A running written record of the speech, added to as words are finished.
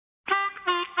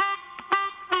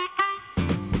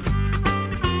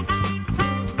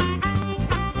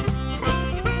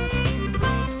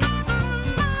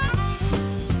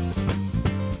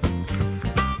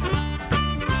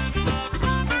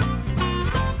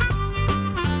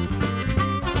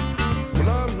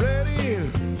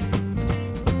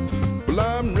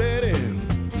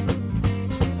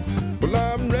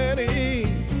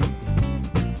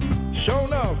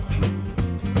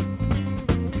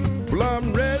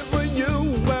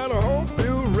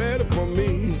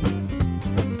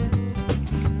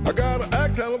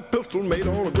and a pistol made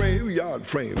on a graveyard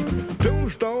frame.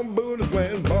 Tombstone Buddhists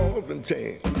wearing balls and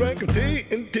chains, drinking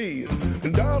tea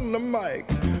and down on the mic.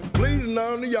 Pleasing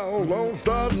on the y'all, don't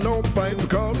start no fight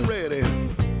because I'm ready.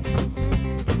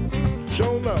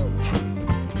 Show love.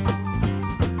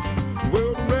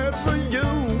 Well, I'm ready for you,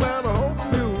 and I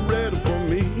hope you're ready for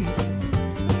me.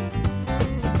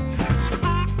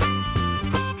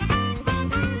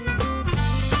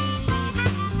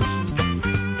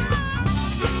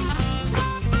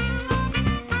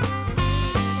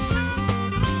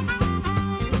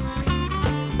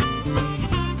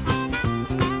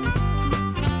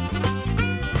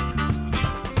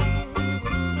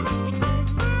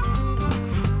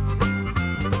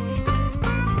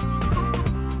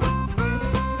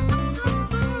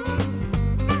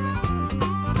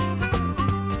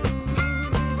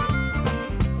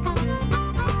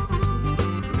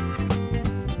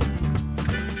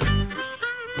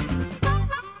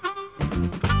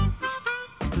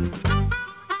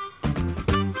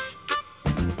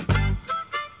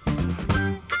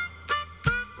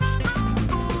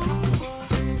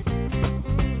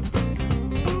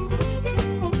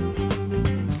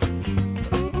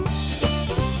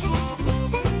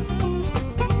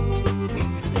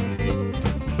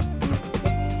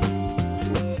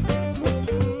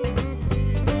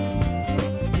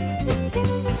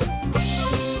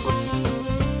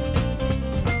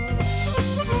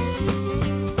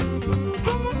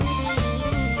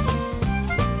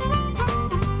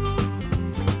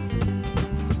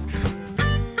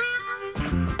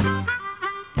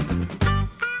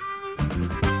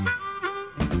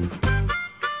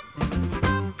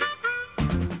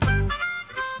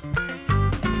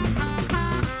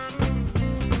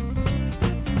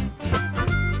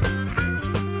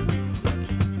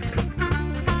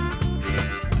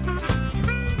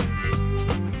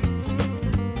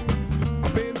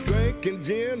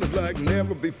 Gin is like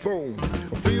never before.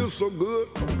 I feel so good,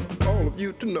 all of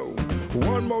you to know.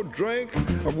 One more drink,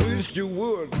 I wish you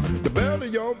would. The better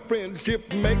your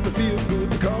friendship make me feel good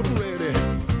because I'm ready.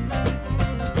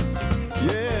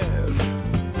 Yes.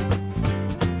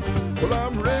 Well,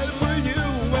 I'm ready for you,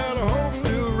 and I hope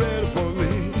you're ready for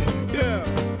me. Yeah.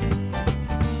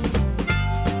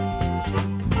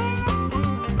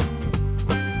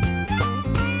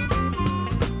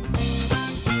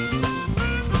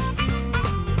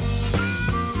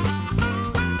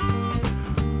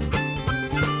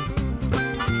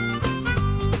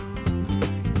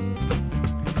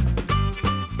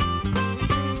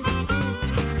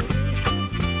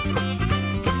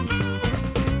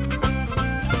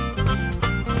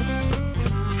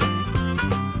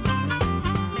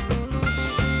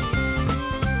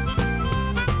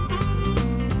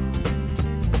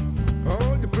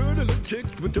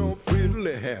 Chicks with your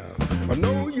friendly hair, I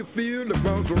know you feel the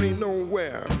crossroad ain't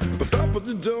nowhere, but stop at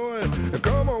the joint and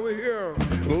come over here.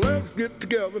 Let's get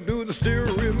together, do the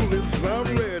steering. Listen,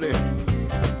 I'm ready.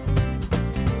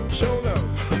 Show love.